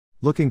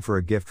Looking for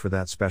a gift for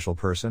that special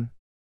person?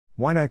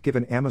 Why not give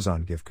an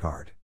Amazon gift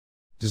card?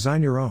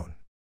 Design your own.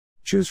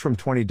 Choose from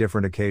 20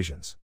 different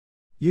occasions.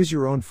 Use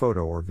your own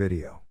photo or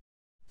video.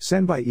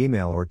 Send by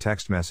email or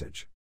text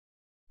message.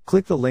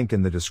 Click the link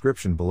in the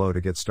description below to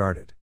get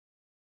started.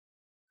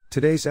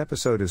 Today's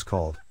episode is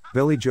called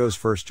Billie Jo's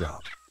First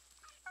Job.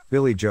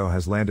 Billie Jo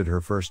has landed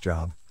her first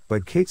job,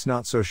 but Kate's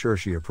not so sure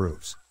she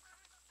approves.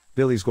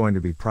 Billie's going to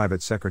be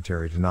private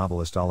secretary to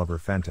novelist Oliver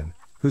Fenton,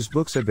 whose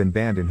books have been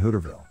banned in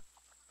Hooterville.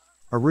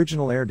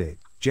 Original air date,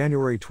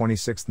 January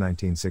 26,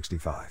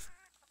 1965.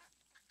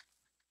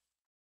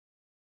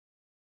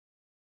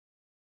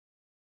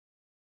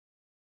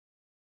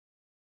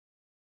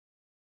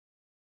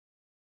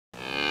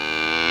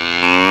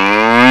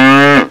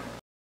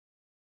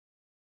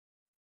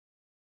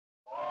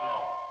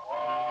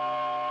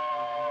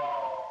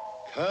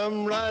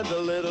 Come ride the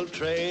little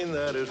train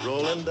that is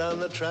rolling down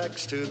the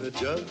tracks to the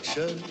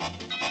junction.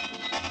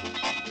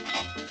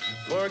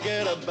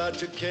 Forget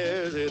about your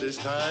cares, it is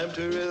time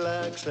to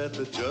relax at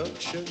the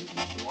junction.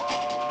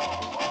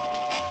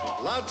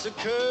 Lots of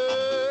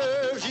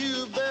curves,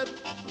 you bet,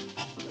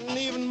 and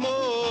even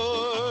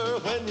more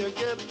when you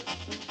get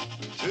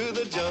to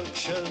the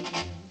junction.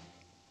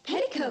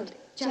 Petticoat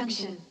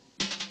Junction.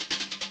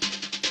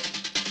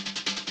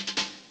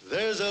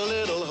 There's a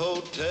little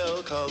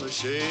hotel called the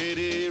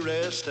Shady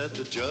Rest at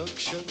the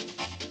junction.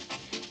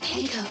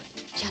 Petticoat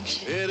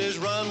Junction. It is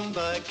run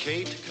by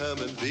Kate. Come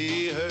and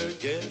be her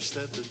guest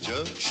at the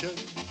junction.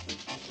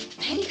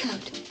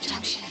 Petticoat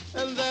Junction.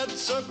 And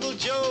that's Uncle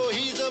Joe.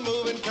 He's a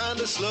moving kind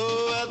of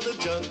slow at the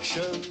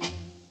junction.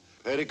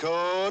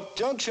 Petticoat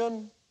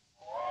Junction.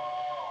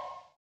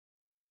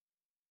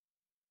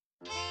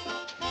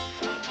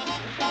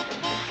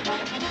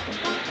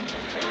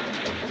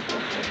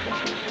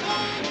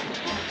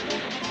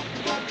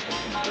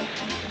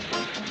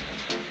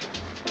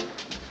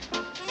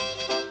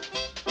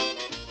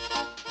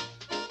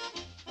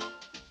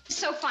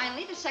 So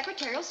finally, the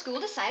secretarial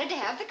school decided to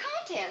have the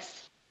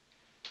contest.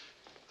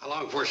 How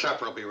long before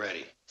supper will be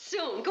ready?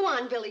 Soon. Go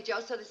on, Billie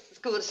Jo, so the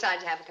school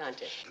decided to have a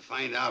contest. To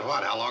find out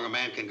what? How long a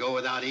man can go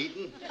without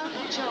eating?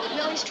 Uncle Joe,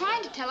 Billie's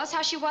trying to tell us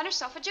how she won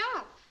herself a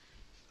job.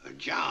 A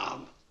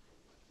job?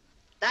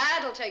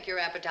 That'll take your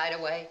appetite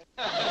away.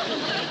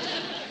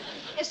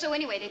 So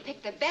anyway, they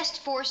picked the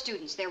best 4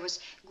 students. There was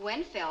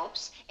Gwen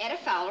Phelps, Etta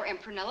Fowler, and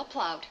Prunella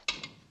Plout.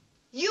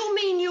 You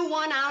mean you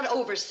won out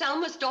over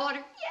Selma's daughter?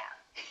 Yeah.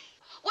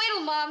 Wait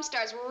till Mom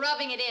starts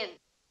rubbing it in.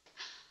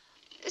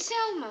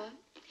 Selma,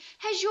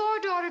 has your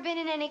daughter been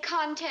in any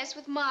contest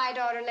with my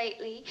daughter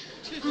lately?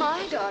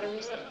 My daughter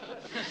is...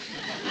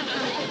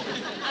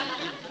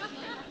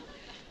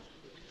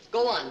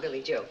 Go on,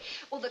 Billie Jo.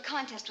 Well, the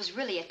contest was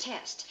really a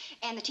test,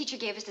 and the teacher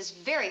gave us this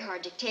very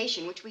hard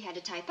dictation, which we had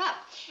to type up.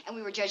 And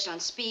we were judged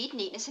on speed,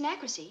 neatness, and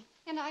accuracy.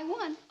 And I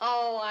won.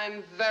 Oh,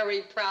 I'm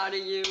very proud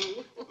of you.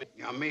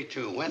 Yeah, me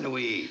too. When do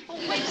we eat? Oh,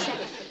 wait a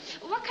second.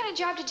 What kind of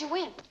job did you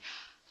win?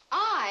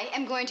 I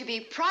am going to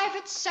be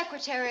private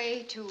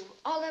secretary to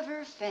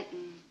Oliver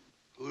Fenton.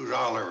 Who's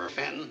Oliver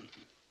Fenton?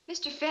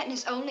 Mr. Fenton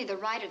is only the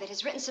writer that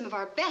has written some of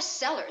our best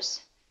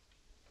sellers.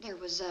 There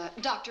was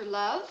Dr.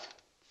 Love,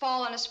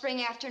 Fall on a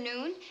Spring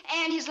Afternoon,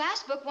 and his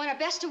last book won a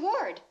Best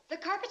Award, The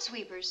Carpet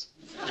Sweepers.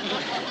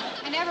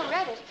 I never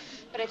read it,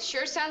 but it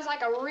sure sounds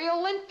like a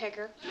real lint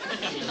picker.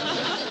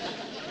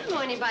 I don't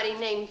know anybody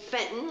named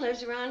Fenton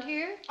lives around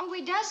here. Oh,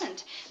 he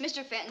doesn't.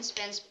 Mr. Fenton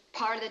spends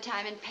part of the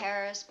time in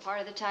Paris,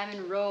 part of the time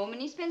in Rome,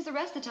 and he spends the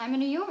rest of the time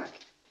in New York.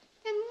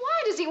 Then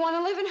why does he want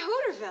to live in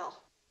Hooterville?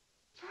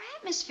 For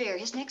atmosphere.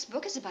 His next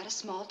book is about a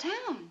small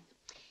town.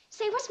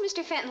 Say, what's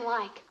Mr. Fenton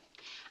like?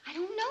 I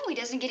don't know. He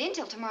doesn't get in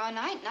till tomorrow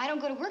night, and I don't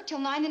go to work till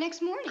 9 the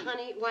next morning.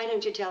 Honey, why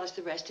don't you tell us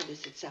the rest of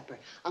this at supper?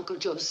 Uncle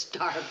Joe's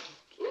starving.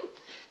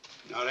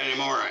 Not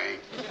anymore, I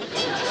ain't.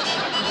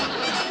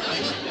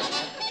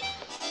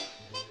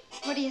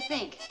 What do you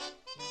think?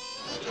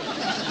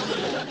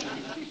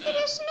 It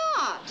is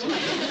not.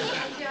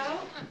 Joe?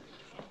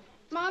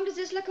 Mom, does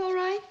this look all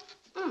right?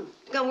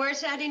 Gonna wear it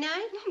Saturday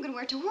night? No, I'm going to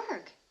wear it to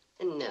work.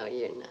 No,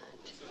 you're not.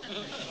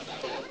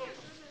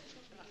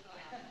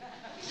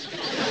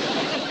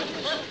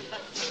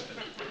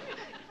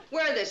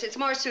 Wear this. It's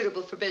more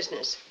suitable for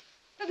business.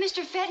 But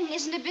Mr. Fenton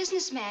isn't a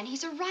businessman.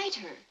 He's a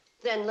writer.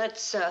 Then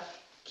let's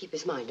keep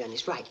his mind on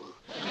his writing.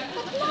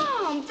 But,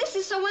 Mom, this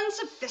is so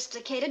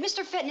unsophisticated.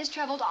 Mr. Fenton has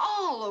traveled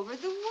all over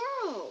the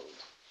world.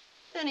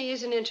 Then he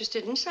isn't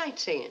interested in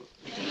sightseeing.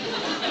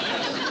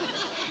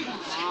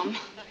 Mom.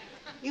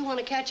 You want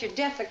to catch your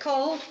death of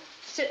cold,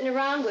 sitting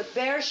around with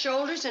bare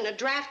shoulders in a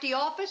drafty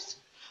office?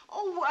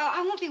 Oh,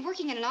 I won't be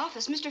working in an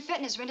office. Mr.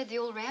 Fenton has rented the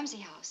old Ramsey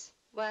house.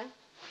 What?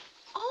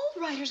 All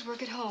writers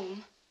work at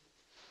home.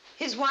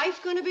 His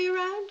wife going to be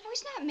around? Oh,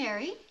 he's not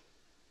married.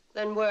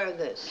 Then wear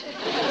this.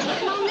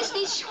 Mom, this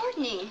needs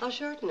shortening. I'll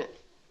shorten it.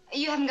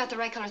 You haven't got the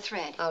right color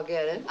thread. I'll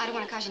get it. I don't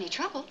want to cause you any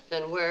trouble.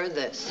 Then wear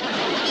this.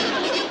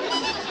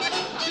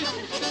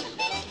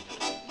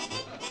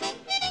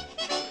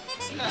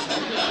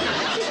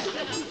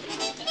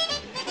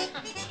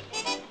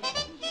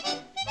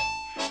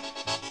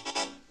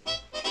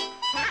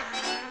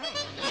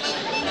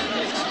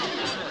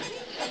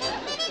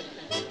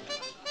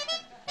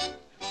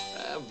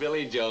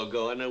 Jo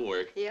going to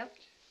work. Yep.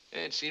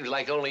 It seems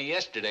like only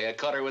yesterday I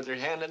caught her with her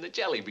hand in the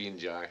jelly bean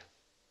jar.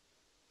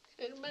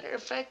 As a matter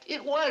of fact,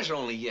 it was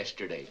only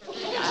yesterday.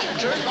 I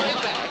turned my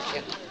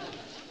back.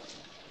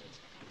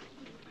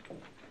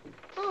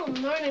 Oh,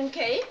 morning,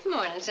 Kate.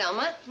 Morning,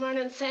 Selma.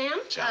 Morning,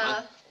 Sam.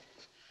 Selma?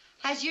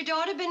 Has your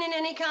daughter been in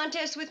any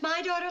contest with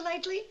my daughter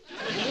lately?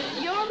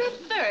 You're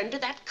referring to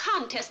that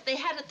contest they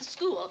had at the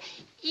school.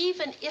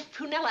 Even if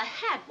Prunella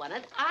had won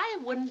it, I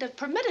wouldn't have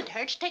permitted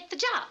her to take the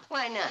job.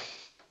 Why not?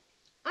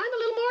 I'm a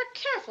little more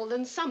careful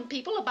than some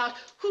people about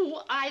who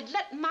I'd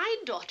let my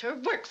daughter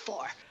work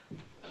for.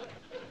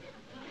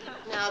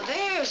 Now,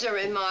 there's a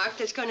remark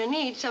that's going to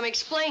need some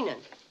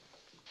explaining.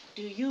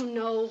 Do you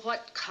know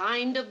what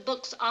kind of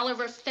books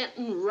Oliver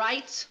Fenton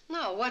writes?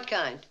 No, what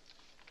kind?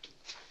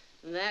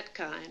 That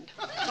kind.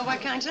 Well,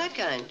 what kind's that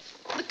kind?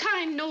 The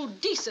kind no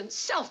decent,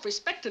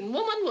 self-respecting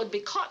woman would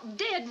be caught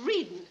dead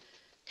reading.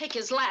 Take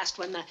his last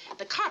one,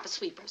 the Carpet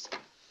Sweepers.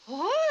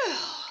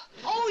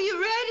 Oh,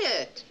 you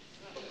read it.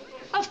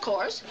 Of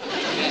course.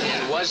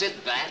 Was it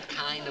that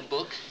kind of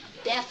book?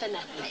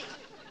 Definitely.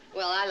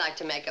 Well, I like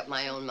to make up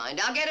my own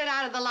mind. I'll get it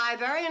out of the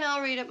library and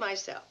I'll read it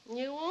myself.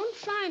 You won't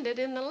find it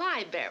in the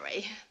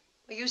library.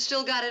 Well, you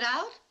still got it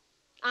out?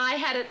 I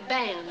had it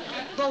banned,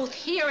 both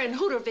here in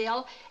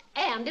Hooterville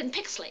and in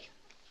Pixley.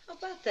 How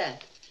about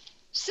that?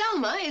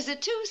 Selma is a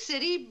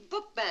two-city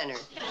book banner.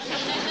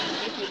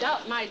 If you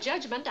doubt my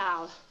judgment,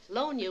 I'll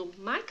loan you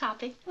my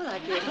copy. Well,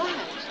 I'd be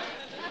obliged.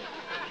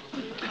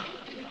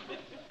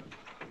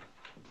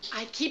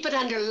 I keep it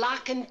under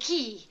lock and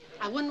key.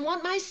 I wouldn't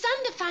want my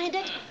son to find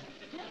it.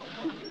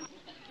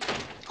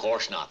 Of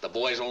course not. The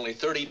boy's only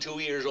 32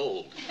 years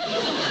old.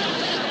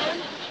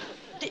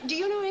 Do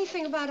you know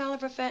anything about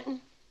Oliver Fenton?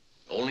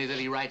 Only that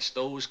he writes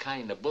those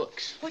kind of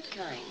books. What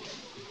kind?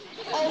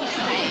 Oh,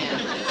 Sam.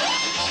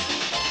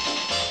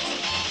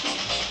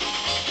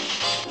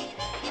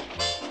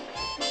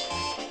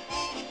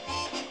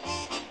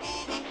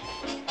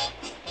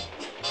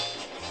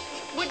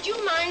 Would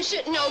you mind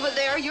sitting over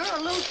there? You're a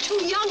little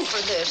too young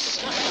for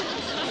this.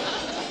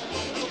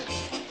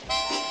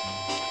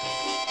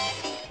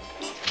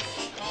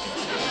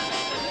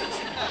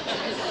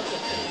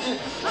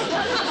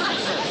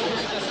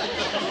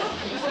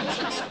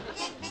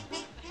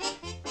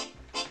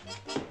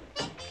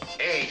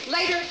 Hey.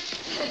 Later.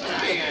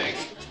 Hey,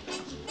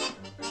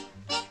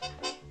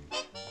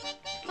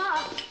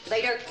 Ma.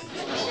 Later.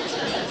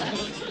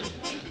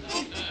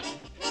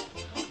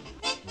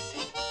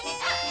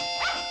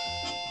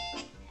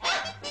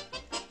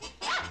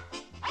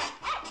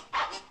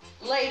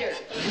 Later.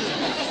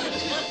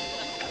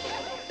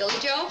 Billie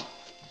Jo?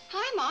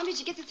 Hi, Mom. Did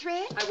you get the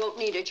thread? I won't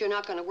need it. You're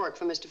not going to work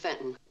for Mr.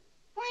 Fenton.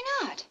 Why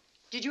not?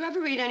 Did you ever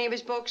read any of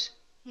his books?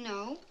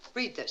 No.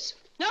 Read this.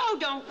 No,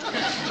 don't.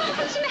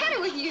 What's the matter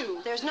with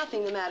you? There's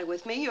nothing the matter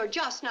with me. You're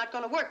just not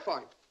going to work for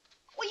him.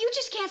 Well, you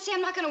just can't say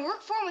I'm not going to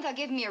work for him without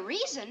giving me a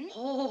reason.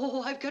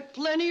 Oh, I've got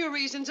plenty of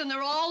reasons, and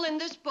they're all in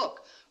this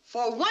book.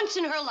 For once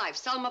in her life,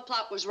 Selma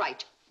Plaut was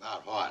right.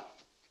 about what?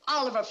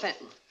 Oliver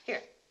Fenton.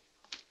 Here,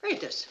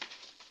 read this.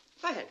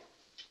 Go ahead.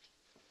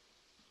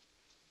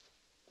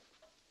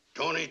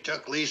 Tony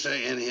took Lisa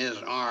in his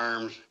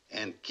arms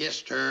and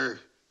kissed her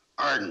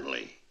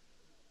ardently.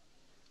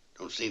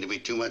 Don't seem to be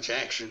too much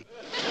action.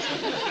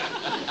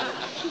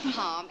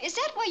 Mom, is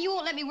that why you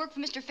won't let me work for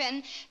Mr.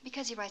 Fenton?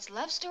 Because he writes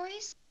love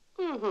stories?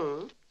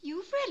 Mm-hmm.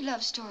 You've read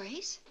love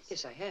stories.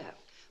 Yes, I have.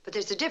 But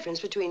there's a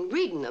difference between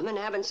reading them and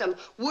having some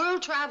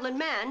world-traveling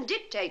man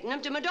dictating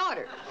them to my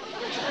daughter.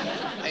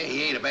 Hey,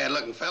 he ain't a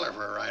bad-looking feller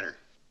for a writer.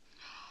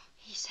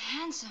 He's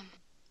handsome.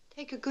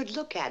 Take a good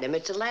look at him.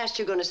 It's the last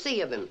you're going to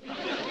see of him.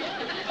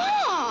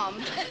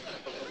 Mom!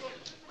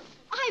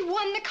 I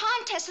won the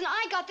contest and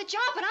I got the job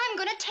and I'm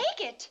going to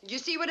take it. Do you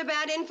see what a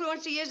bad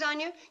influence he is on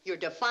you? You're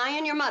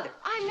defying your mother.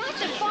 I'm not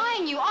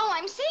defying you. All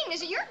I'm saying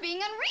is that you're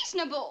being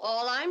unreasonable.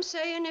 All I'm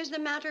saying is the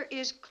matter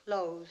is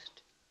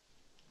closed.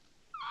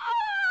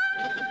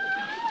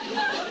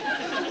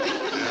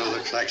 Well,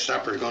 looks like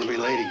supper's gonna be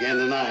late again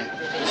tonight.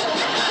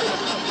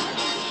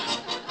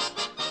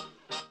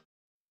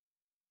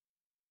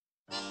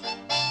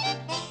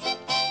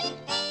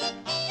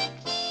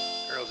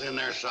 Girl's in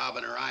there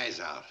sobbing her eyes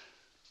out.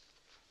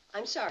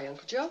 I'm sorry,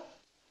 Uncle Joe.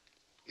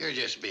 You're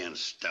just being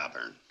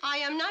stubborn. I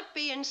am not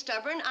being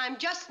stubborn. I'm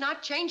just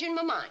not changing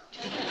my mind.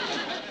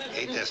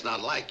 Kate, that's not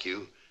like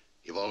you.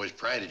 You've always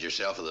prided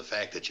yourself on the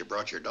fact that you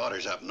brought your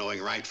daughters up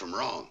knowing right from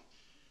wrong.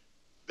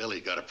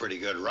 Billy's got a pretty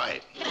good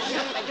right.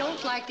 I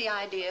don't like the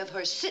idea of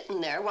her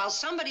sitting there while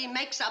somebody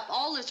makes up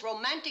all this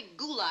romantic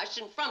goulash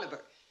in front of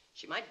her.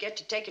 She might get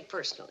to take it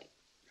personally.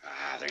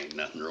 Ah, there ain't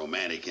nothing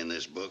romantic in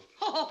this book.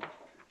 Oh.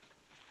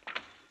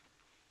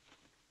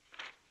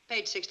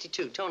 Page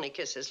 62, Tony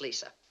kisses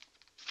Lisa.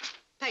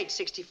 Page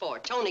 64,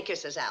 Tony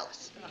kisses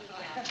Alice.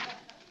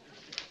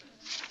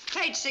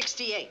 Page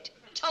 68,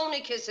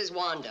 Tony kisses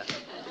Wanda.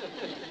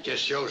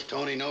 Just shows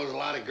Tony knows a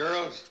lot of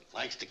girls,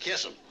 likes to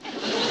kiss them.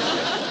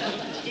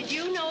 Did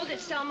you know that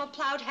Selma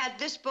Plaut had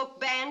this book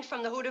banned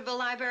from the Hooterville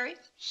Library?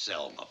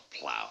 Selma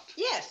Plaut.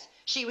 Yes.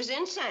 She was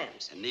in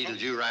Sam's. And needled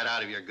you right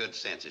out of your good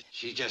senses.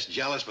 She's just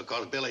jealous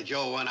because Billie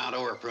Jo went out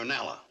over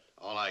Prunella.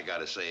 All I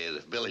gotta say is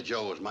if Billie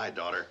Jo was my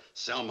daughter,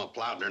 Selma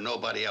Plowden or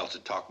nobody else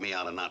would talk me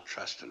out of not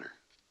trusting her.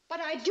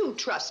 But I do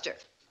trust her.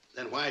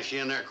 Then why is she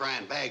in there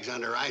crying bags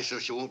under her eyes so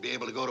she won't be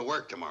able to go to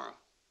work tomorrow?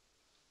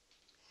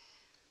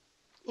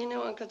 You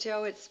know, Uncle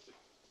Joe, it's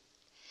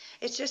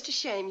just a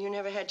shame you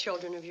never had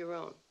children of your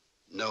own.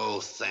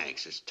 No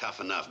thanks. It's tough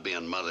enough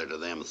being mother to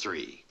them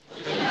three.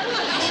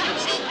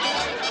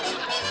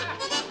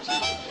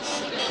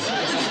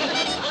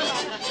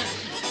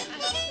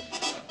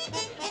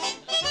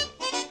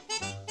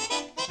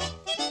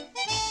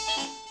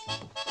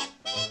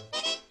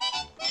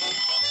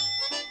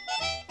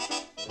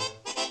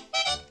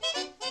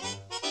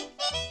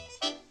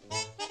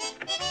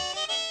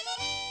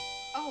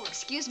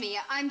 Excuse me,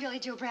 I'm Billie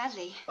Jo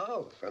Bradley.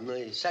 Oh, from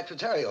the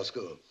secretarial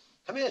school.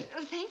 Come in.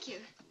 Oh, thank you.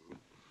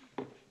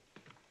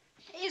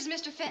 Is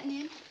Mr. Fenton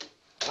in?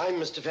 I'm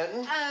Mr.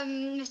 Fenton.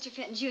 Mr.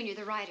 Fenton Jr.,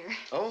 the writer.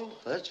 Oh,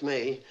 that's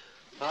me.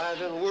 I've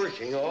been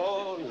working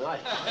all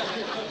night.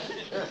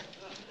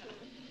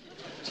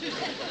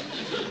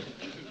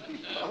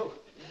 Oh,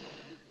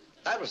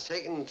 that was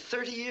taken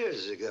 30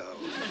 years ago.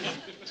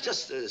 It's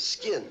just the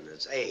skin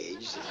that's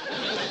aged.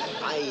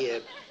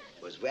 I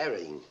was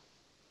wearing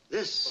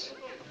this.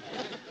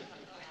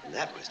 And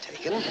that was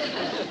taken.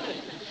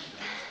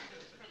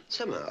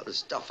 Somehow, the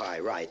stuff I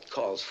write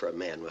calls for a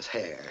man with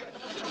hair.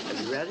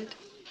 Have you read it?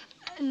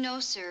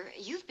 No, sir.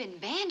 You've been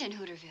banned in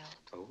Hooterville.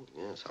 Oh,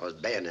 yes. I was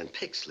banned in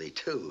Pixley,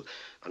 too.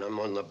 And I'm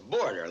on the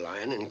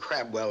borderline in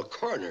Crabwell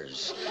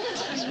Corners.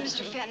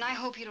 Mr. Fenton, I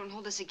hope you don't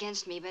hold this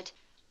against me, but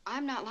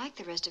I'm not like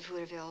the rest of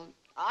Hooterville.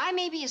 I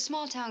may be a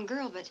small-town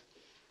girl, but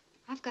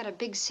I've got a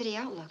big city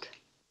outlook.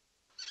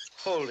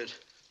 Hold it.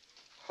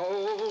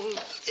 Hold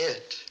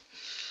it.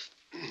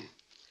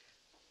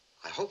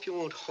 I hope you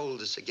won't hold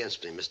this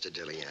against me, Mr.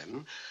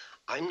 Dillingham.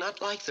 I'm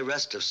not like the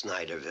rest of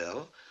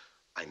Snyderville.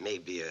 I may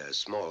be a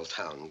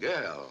small-town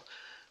girl,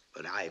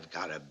 but I've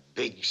got a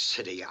big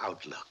city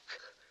outlook.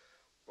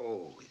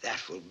 Oh,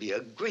 that will be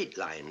a great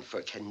line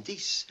for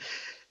Candice.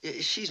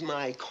 She's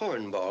my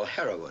cornball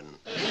heroine.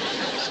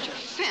 Mr.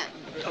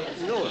 Fenton. Oh,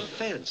 no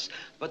offense,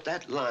 but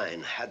that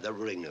line had the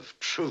ring of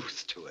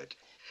truth to it.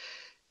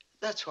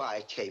 That's why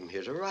I came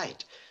here to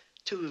write,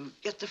 to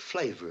get the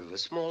flavor of a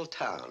small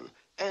town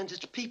and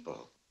its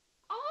people.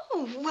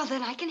 Oh, well,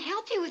 then I can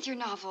help you with your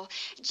novel.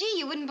 Gee,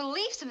 you wouldn't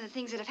believe some of the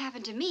things that have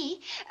happened to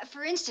me.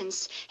 For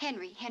instance,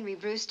 Henry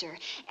Brewster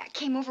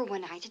came over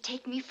one night to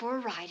take me for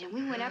a ride, and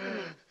we went up in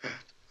the...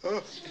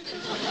 Oh,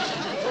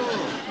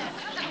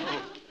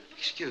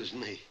 excuse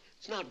me.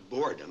 It's not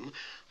boredom.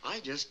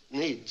 I just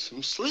need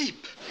some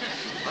sleep.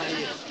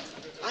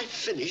 I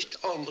finished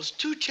almost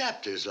 2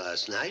 chapters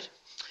last night.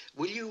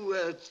 Will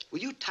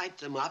you type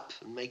them up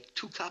and make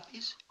 2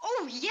 copies?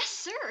 Oh, yes,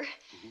 sir.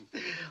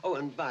 Oh,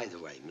 and by the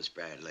way, Miss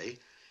Bradley,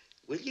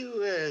 will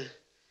you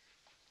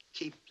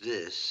keep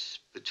this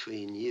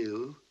between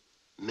you,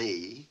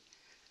 me,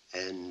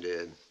 and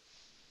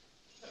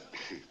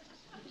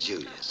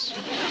Julius?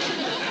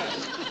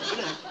 Good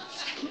night.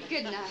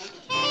 Good night.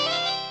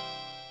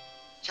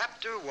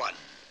 Chapter 1.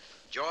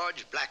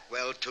 George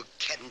Blackwell took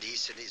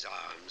Candice in his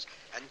arms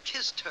and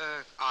kissed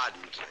her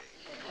ardently.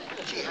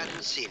 She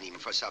hadn't seen him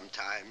for some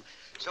time,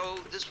 so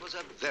this was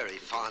a very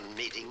fond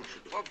meeting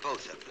for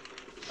both of them.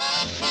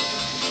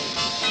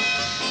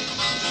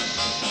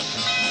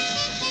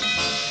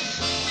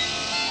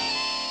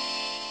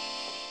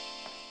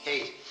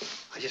 Kate,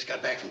 I just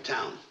got back from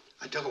town.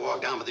 I took a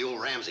walk down by the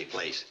old Ramsey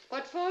place.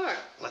 What for? Well,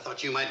 I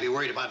thought you might be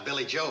worried about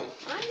Billie Jo.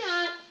 I'm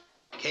not.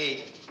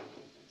 Kate,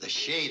 the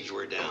shades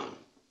were down.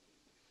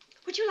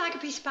 Would you like a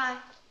piece of pie?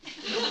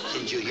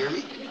 Didn't you hear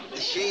me? The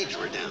shades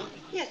were down.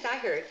 Yes, I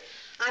heard.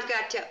 I've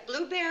got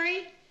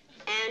blueberry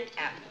and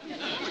apple.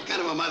 What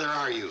kind of a mother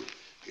are you?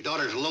 Your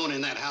daughter's alone in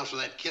that house with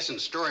that kissing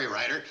story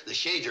writer. The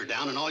shades are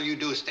down, and all you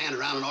do is stand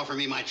around and offer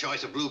me my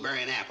choice of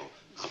blueberry and apple.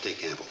 I'll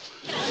take apple.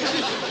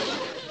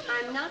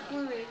 I'm not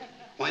worried.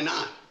 Why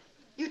not?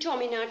 You told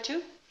me not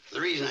to.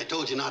 The reason I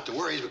told you not to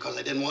worry is because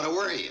I didn't want to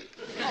worry you.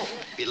 Oh.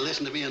 If you'd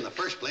listened to me in the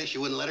first place, you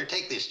wouldn't let her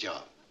take this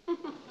job.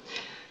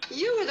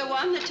 You were the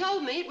one that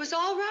told me it was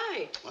all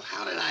right. Well,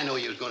 how did I know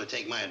you was going to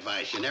take my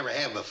advice? You never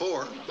have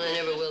before. I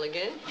never will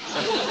again.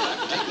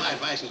 Take my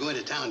advice and go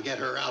into town and get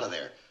her out of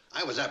there.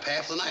 I was up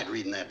half the night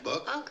reading that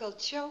book. Uncle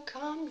Joe,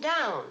 calm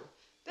down.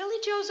 Billie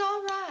Jo's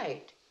all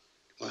right.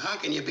 Well, how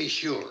can you be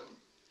sure?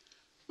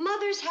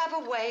 Mothers have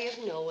a way of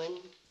knowing.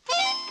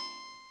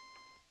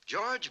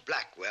 George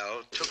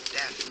Blackwell took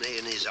Daphne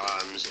in his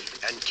arms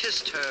and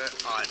kissed her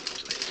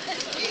ardently.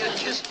 He had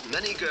kissed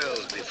many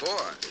girls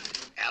before.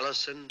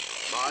 Allison,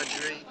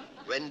 Marjorie,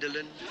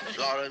 Gwendolyn,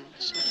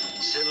 Florence,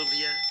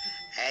 Sylvia,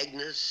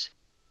 Agnes.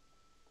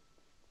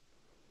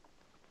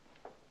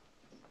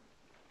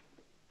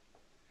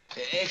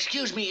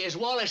 Excuse me, is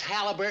Wallace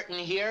Halliburton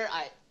here?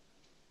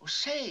 Oh,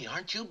 say,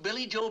 aren't you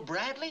Billie Jo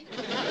Bradley?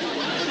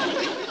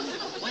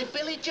 Why,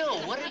 Billie Jo,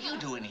 what are you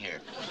doing here?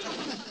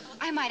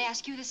 I I might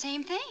ask you the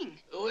same thing.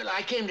 Well,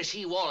 I came to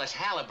see Wallace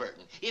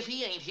Halliburton. If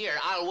he ain't here,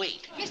 I'll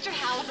wait. Mr.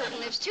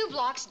 Halliburton lives 2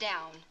 blocks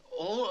down.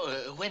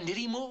 Oh, when did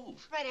he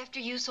move? Right after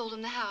you sold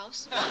him the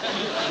house.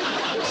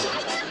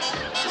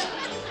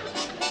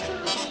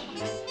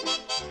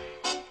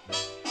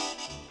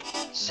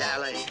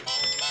 Sally,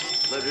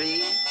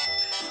 Marie.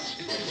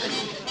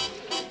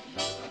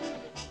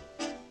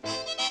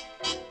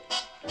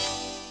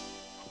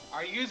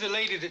 Are you the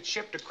lady that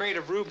shipped a crate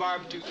of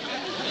rhubarb to...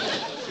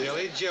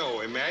 Billie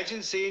Jo,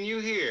 imagine seeing you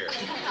here.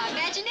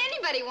 Imagine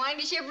anybody wanting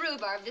to ship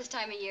rhubarb this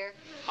time of year.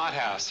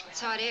 Hothouse.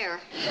 It's hot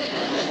air.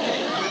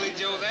 Billie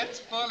Jo, that's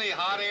fully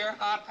hot air,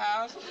 hot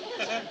house.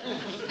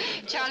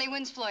 Charlie,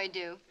 when's Floyd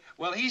due?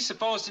 Well, he's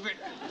supposed to be...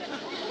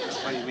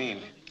 What do you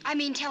mean? I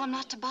mean, tell him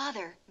not to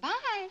bother.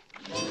 Bye.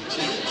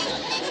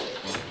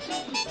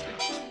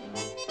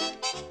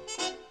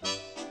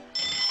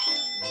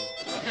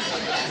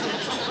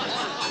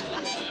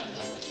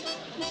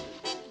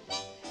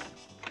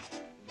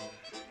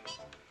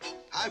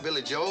 Hi,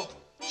 Billie Jo.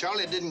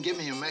 Charlie didn't give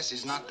me a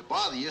message not to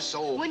bother you,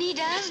 so... When he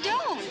does,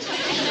 don't.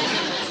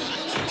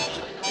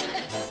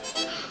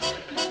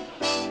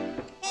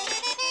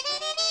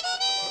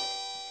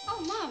 Oh,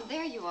 Mom,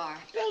 there you are.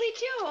 Billie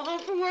Jo, home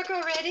from work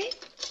already?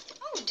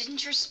 Oh,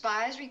 didn't your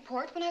spies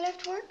report when I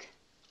left work?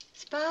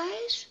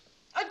 Spies?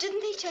 Oh, didn't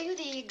they tell you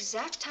the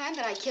exact time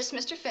that I kissed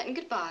Mr. Fenton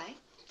goodbye?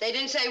 They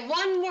didn't say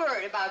one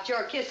word about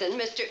your kissing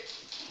Mr.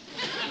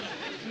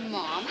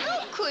 Mom,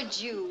 how could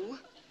you?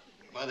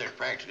 Mother's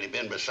practically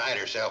been beside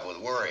herself with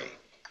worry.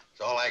 It's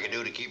all I could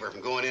do to keep her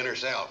from going in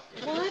herself.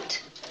 What?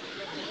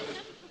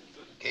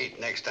 Kate,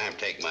 next time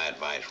take my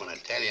advice. When I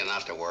tell you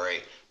not to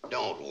worry,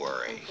 don't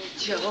worry.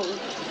 Joe.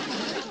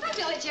 Hi,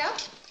 Billie Jo.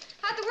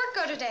 How'd the work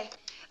go today?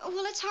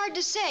 Well, it's hard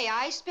to say.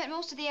 I spent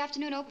most of the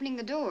afternoon opening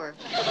the door.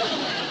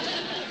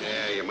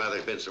 Yeah, your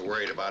mother's been so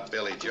worried about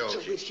Billie Jo.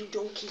 So if you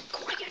don't keep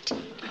quiet.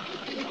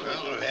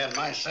 Well, I've had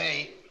my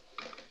say.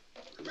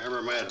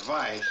 Remember my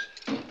advice.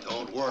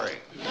 Don't worry.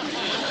 What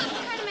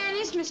kind of man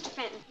is Mr.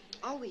 Fenton?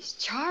 Oh, he's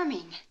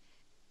charming.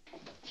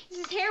 Is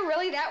his hair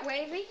really that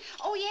wavy?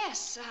 Oh,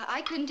 yes.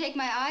 I couldn't take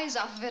my eyes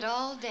off of it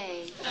all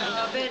day.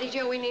 Billie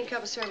Jo, we need a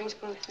couple serving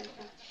spoons.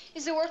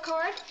 Is the work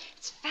hard?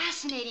 It's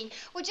fascinating.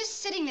 Well,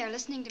 just sitting there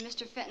listening to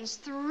Mr. Fenton's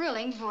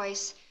thrilling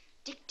voice,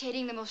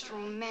 dictating the most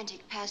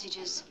romantic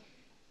passages.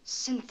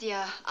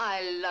 Cynthia,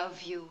 I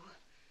love you.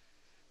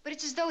 But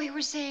it's as though he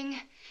were saying,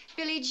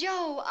 Billie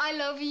Jo, I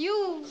love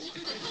you.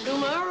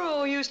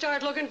 Tomorrow you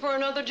start looking for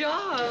another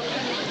job.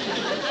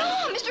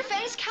 Oh, Mr.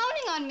 Fenton's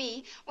counting on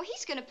me. Well,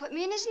 he's going to put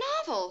me in his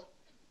novel.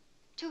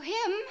 To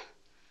him,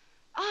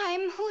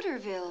 I'm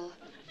Hooterville.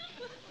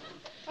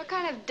 What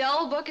kind of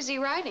dull book is he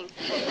writing?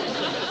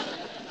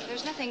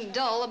 There's nothing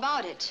dull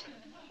about it.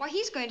 Why,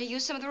 he's going to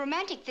use some of the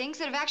romantic things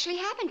that have actually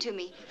happened to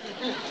me.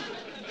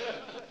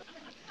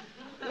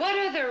 What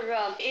other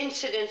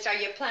incidents are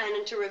you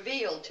planning to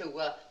reveal to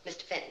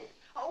Mr. Fenton?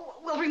 Oh,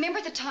 well, remember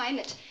the time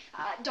that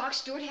Doc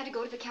Stewart had to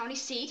go to the county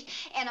seat,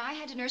 and I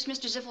had to nurse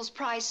Mr. Ziffel's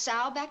prize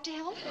sow back to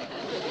health?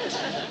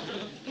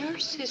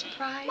 Nurse his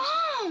prize?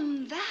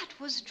 Mom, that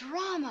was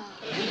drama.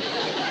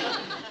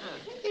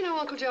 You know,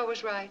 Uncle Joe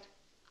was right.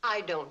 I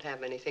don't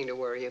have anything to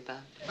worry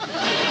about.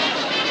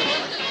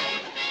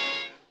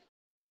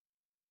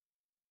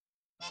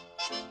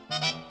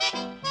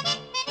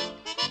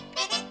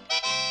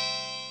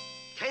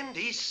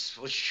 Candice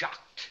was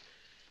shocked.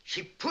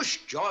 She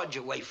pushed George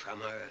away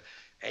from her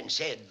and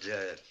said,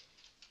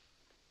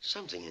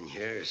 something in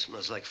here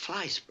smells like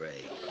fly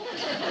spray.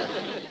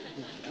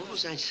 What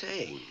was I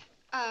saying?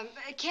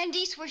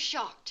 Candice was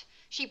shocked.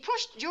 She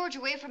pushed George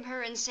away from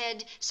her and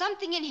said,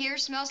 something in here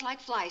smells like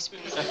fly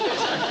spray.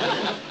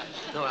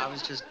 No, I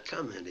was just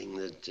commenting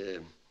that,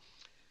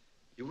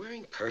 you're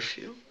wearing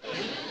perfume?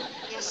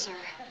 Yes, sir.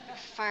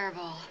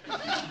 Fireball.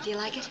 Do you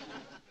like it?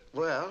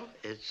 Well,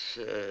 it's,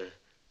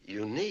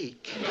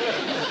 unique.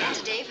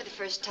 Today, for the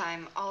first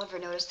time, Oliver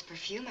noticed the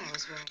perfume I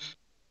was wearing.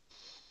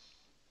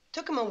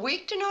 Took him a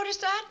week to notice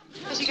that?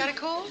 Has he got a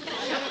cold?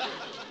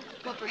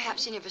 Well,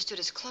 perhaps he never stood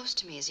as close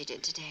to me as he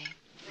did today.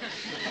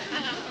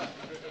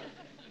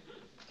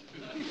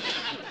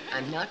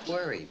 I'm not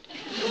worried.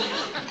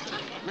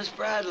 Miss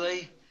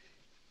Bradley,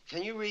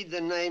 can you read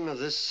the name of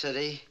this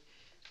city?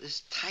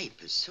 This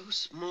type is so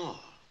small.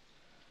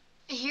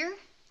 Here?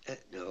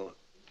 No.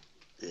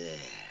 There.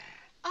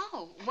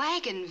 Oh,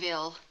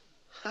 Wagonville.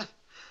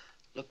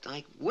 Looked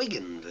like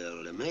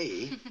Wigginville to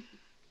me.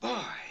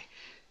 Boy,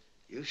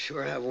 you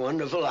sure have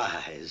wonderful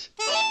eyes.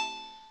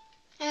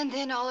 And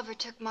then Oliver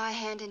took my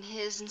hand in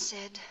his and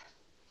said,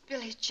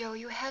 Billie Jo,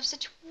 you have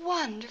such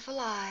wonderful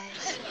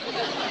eyes.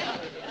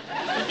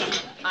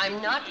 I'm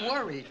not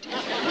worried.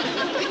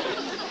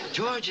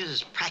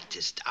 George's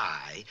practiced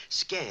eye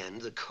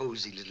scanned the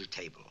cozy little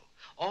table.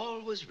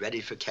 All was ready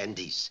for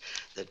Candice.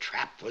 The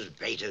trap was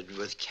baited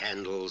with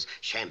candles,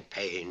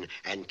 champagne,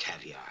 and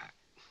caviar.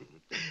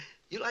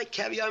 You like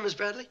caviar, Miss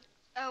Bradley?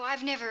 Oh,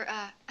 I've never,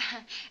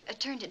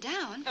 turned it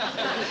down.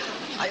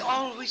 I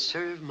always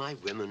serve my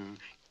women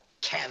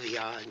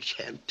caviar and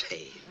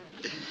champagne.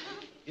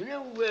 You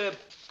know,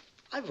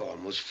 I've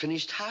almost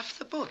finished half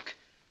the book,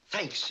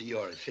 thanks to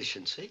your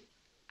efficiency.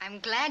 I'm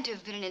glad to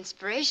have been an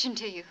inspiration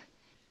to you.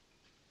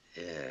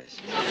 Yes.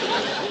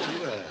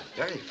 You're a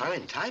very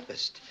fine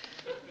typist.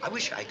 I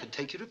wish I could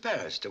take you to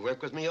Paris to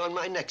work with me on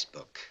my next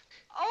book.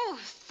 Oh,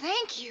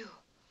 thank you.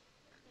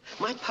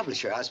 My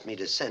publisher asked me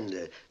to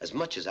send as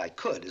much as I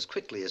could as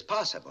quickly as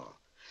possible.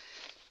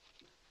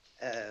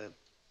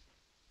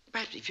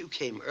 Perhaps if you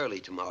came early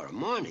tomorrow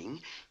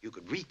morning, you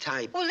could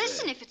retype... Well,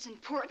 listen, if it's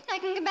important, I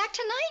can come back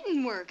tonight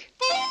and work.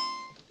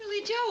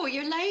 Billie Jo,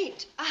 you're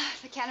late.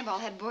 The Cannonball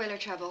had boiler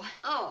trouble.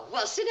 Oh,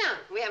 well, sit down.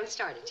 We haven't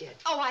started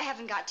yet. Oh, I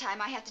haven't got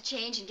time. I have to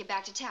change and get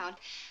back to town.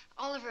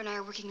 Oliver and I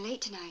are working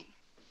late tonight.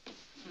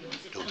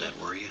 Don't that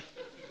worry you?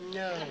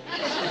 No.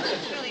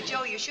 Billie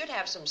Jo, you should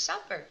have some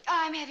supper.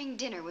 I'm having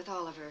dinner with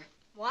Oliver.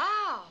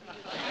 Wow.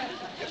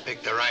 You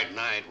picked the right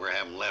night. We're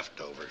having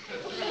leftovers.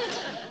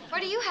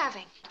 What are you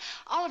having?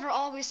 Oliver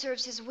always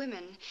serves his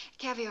women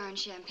caviar and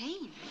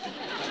champagne.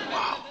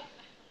 Wow.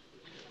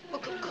 Well,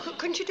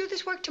 couldn't you do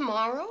this work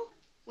tomorrow?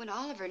 When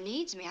Oliver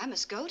needs me, I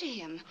must go to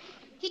him.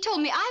 He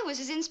told me I was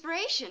his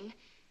inspiration.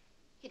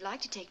 He'd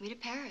like to take me to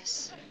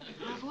Paris.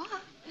 Au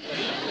revoir.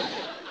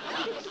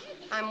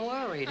 I'm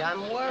worried.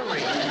 Come on,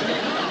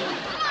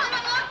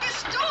 unlock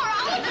this door.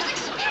 Oliver's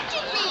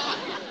expecting me.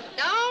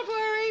 Don't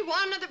worry.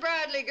 One of the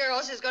Bradley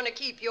girls is going to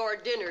keep your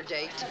dinner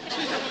date.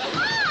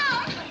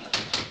 Mom!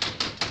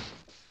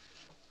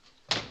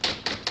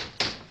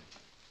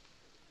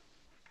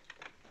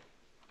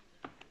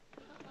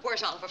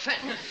 Where's Oliver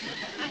Fenton?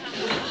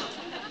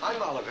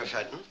 I'm Oliver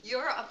Fenton.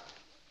 You're a...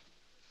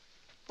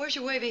 Where's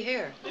your wavy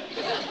hair?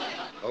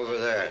 Over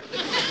there.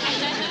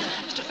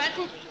 Mr.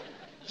 Fenton,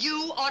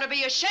 you ought to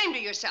be ashamed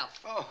of yourself.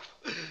 Oh,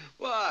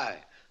 why?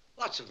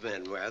 Lots of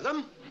men wear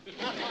them.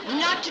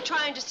 Not to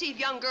try and deceive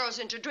young girls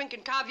into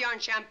drinking caviar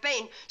and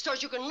champagne so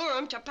as you can lure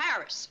them to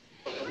Paris.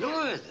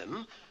 Lure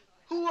them?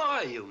 Who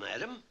are you,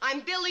 madam?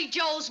 I'm Billie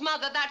Jo's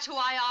mother. That's who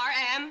I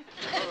am.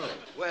 Oh,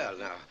 well,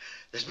 now,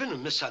 there's been a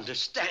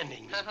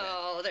misunderstanding.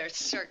 Oh, there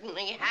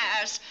certainly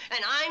has.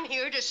 And I'm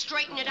here to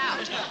straighten it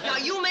out. Now,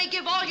 you may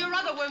give all your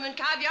other women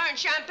caviar and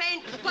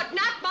champagne, but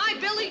not my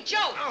Billie Jo.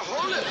 Oh,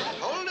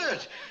 hold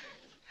it.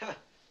 Huh.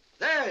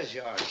 There's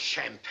your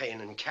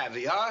champagne and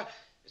caviar.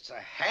 It's a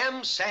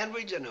ham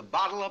sandwich and a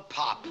bottle of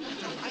pop.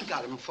 I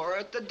got 'em for her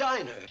at the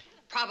diner.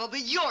 Probably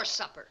your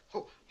supper.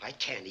 Oh, I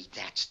can't eat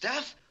that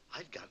stuff.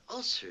 I've got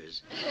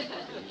ulcers.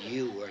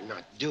 You are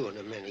not doing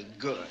them any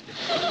good.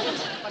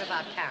 What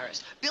about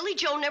Paris? Billie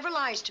Jo never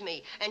lies to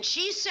me, and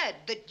she said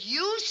that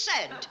you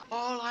said...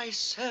 All I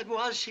said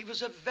was she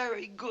was a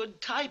very good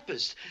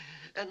typist,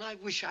 and I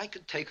wish I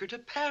could take her to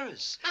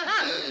Paris.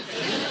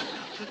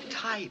 To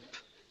type.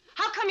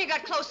 How come you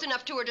got close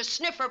enough to her to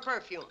sniff her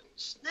perfume?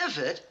 Sniff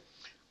it?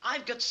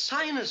 I've got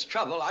sinus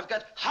trouble. I've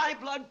got high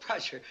blood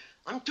pressure.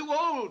 I'm too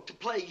old to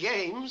play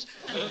games.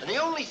 And the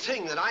only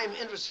thing that I'm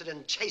interested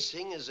in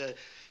chasing is a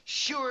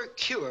sure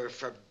cure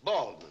for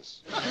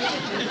baldness.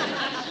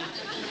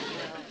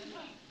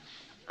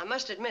 I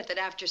must admit that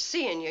after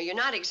seeing you, you're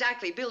not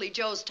exactly Billie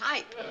Jo's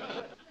type.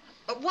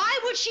 But why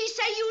would she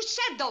say you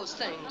said those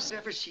things?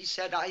 Whatever she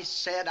said,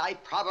 I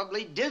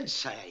probably did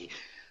say.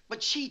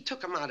 But she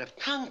took them out of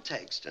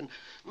context and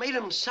made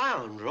them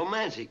sound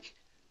romantic.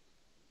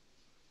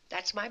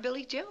 That's my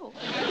Billie Jo.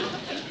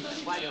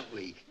 Why don't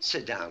we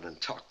sit down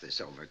and talk this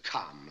over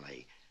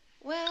calmly?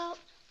 Well...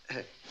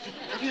 have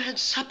you had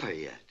supper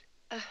yet?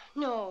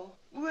 No.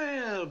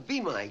 Well, be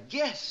my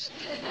guest.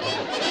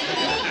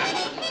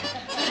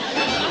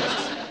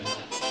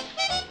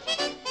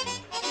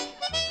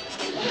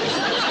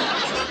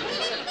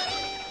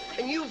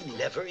 And you've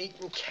never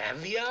eaten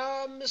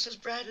caviar, Mrs.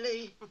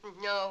 Bradley?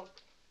 No.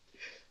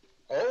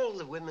 All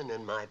the women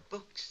in my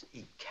books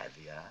eat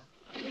caviar.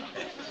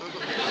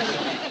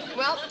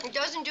 Well, it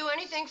doesn't do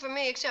anything for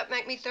me except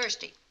make me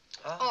thirsty.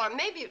 Oh. Or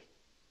maybe it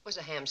was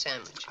a ham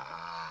sandwich.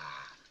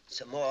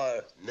 Some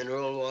more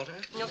mineral water?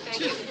 No, thank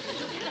you.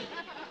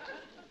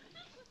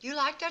 You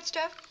like that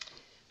stuff?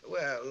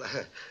 Well,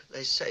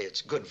 they say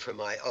it's good for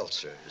my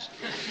ulcers.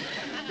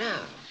 Now,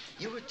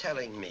 you were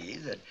telling me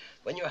that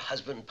when your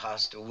husband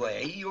passed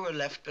away, you were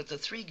left with the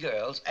 3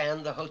 girls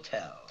and the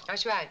hotel.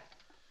 That's right.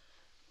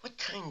 What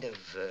kind of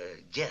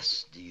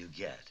guests do you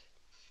get?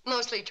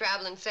 Mostly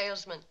traveling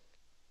salesmen.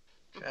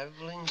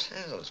 Traveling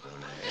salesmen,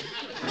 eh?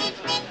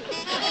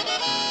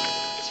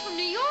 It's from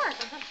New York.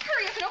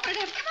 Hurry up and open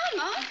it up. Come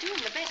on, Mom. I'm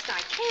doing the best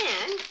I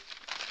can.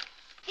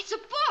 It's a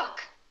book.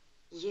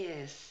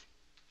 Yes.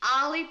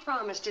 Ollie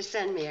promised to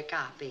send me a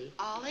copy.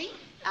 Ollie?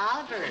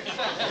 Oliver.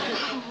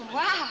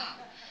 Wow.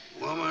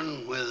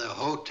 Woman with a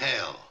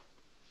hotel.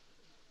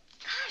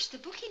 Gosh, the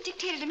book he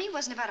dictated to me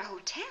wasn't about a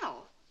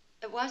hotel.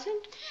 It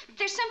wasn't?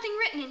 There's something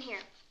written in here.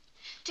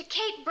 To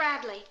Kate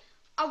Bradley,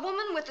 a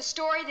woman with a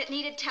story that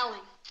needed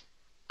telling.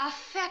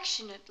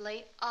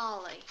 Affectionately,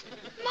 Ollie.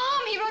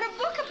 Mom, he wrote a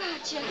book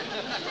about you.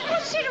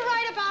 What's he to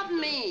write about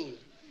me?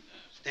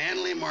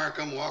 Stanley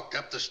Markham walked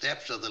up the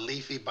steps of the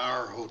Leafy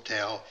Bower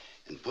Hotel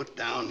and put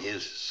down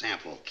his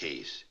sample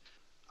case.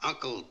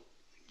 Uncle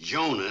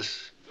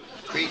Jonas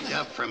creaked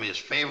up from his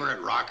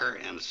favorite rocker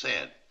and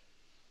said,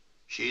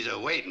 "She's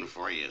a-waiting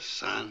for you,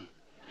 son."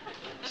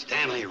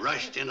 Stanley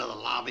rushed into the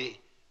lobby,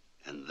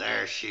 and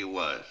there she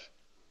was,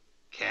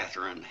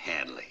 Catherine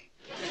Hadley.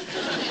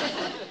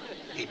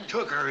 He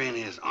took her in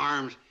his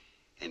arms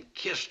and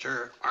kissed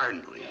her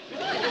ardently.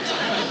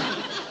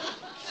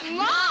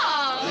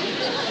 Mom!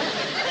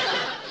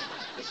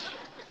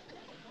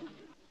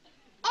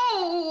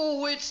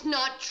 Oh, it's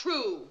not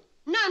true.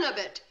 None of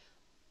it.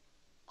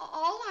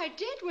 All I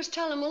did was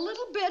tell him a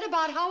little bit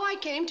about how I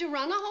came to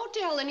run a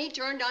hotel, and he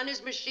turned on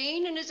his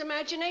machine and his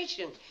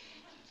imagination.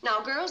 Now,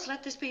 girls,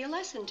 let this be a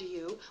lesson to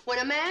you. When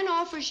a man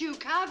offers you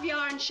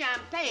caviar and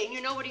champagne,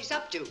 you know what he's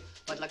up to.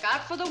 But look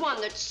out for the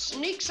one that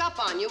sneaks up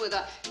on you with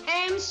a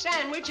ham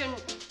sandwich and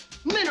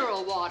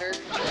mineral water.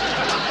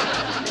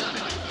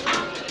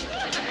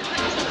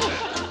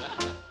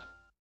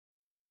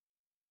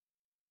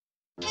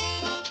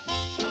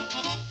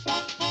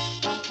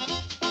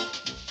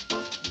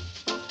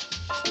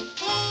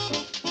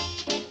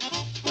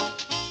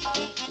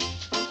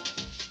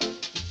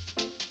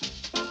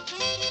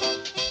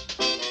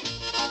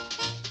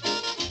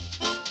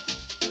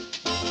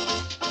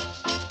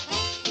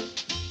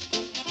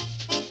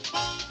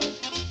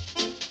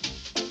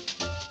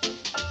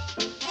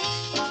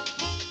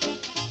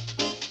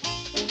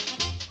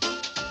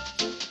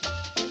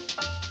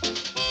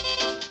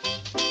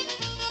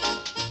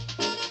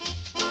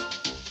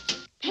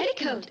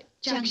 Petticoat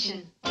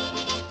Junction.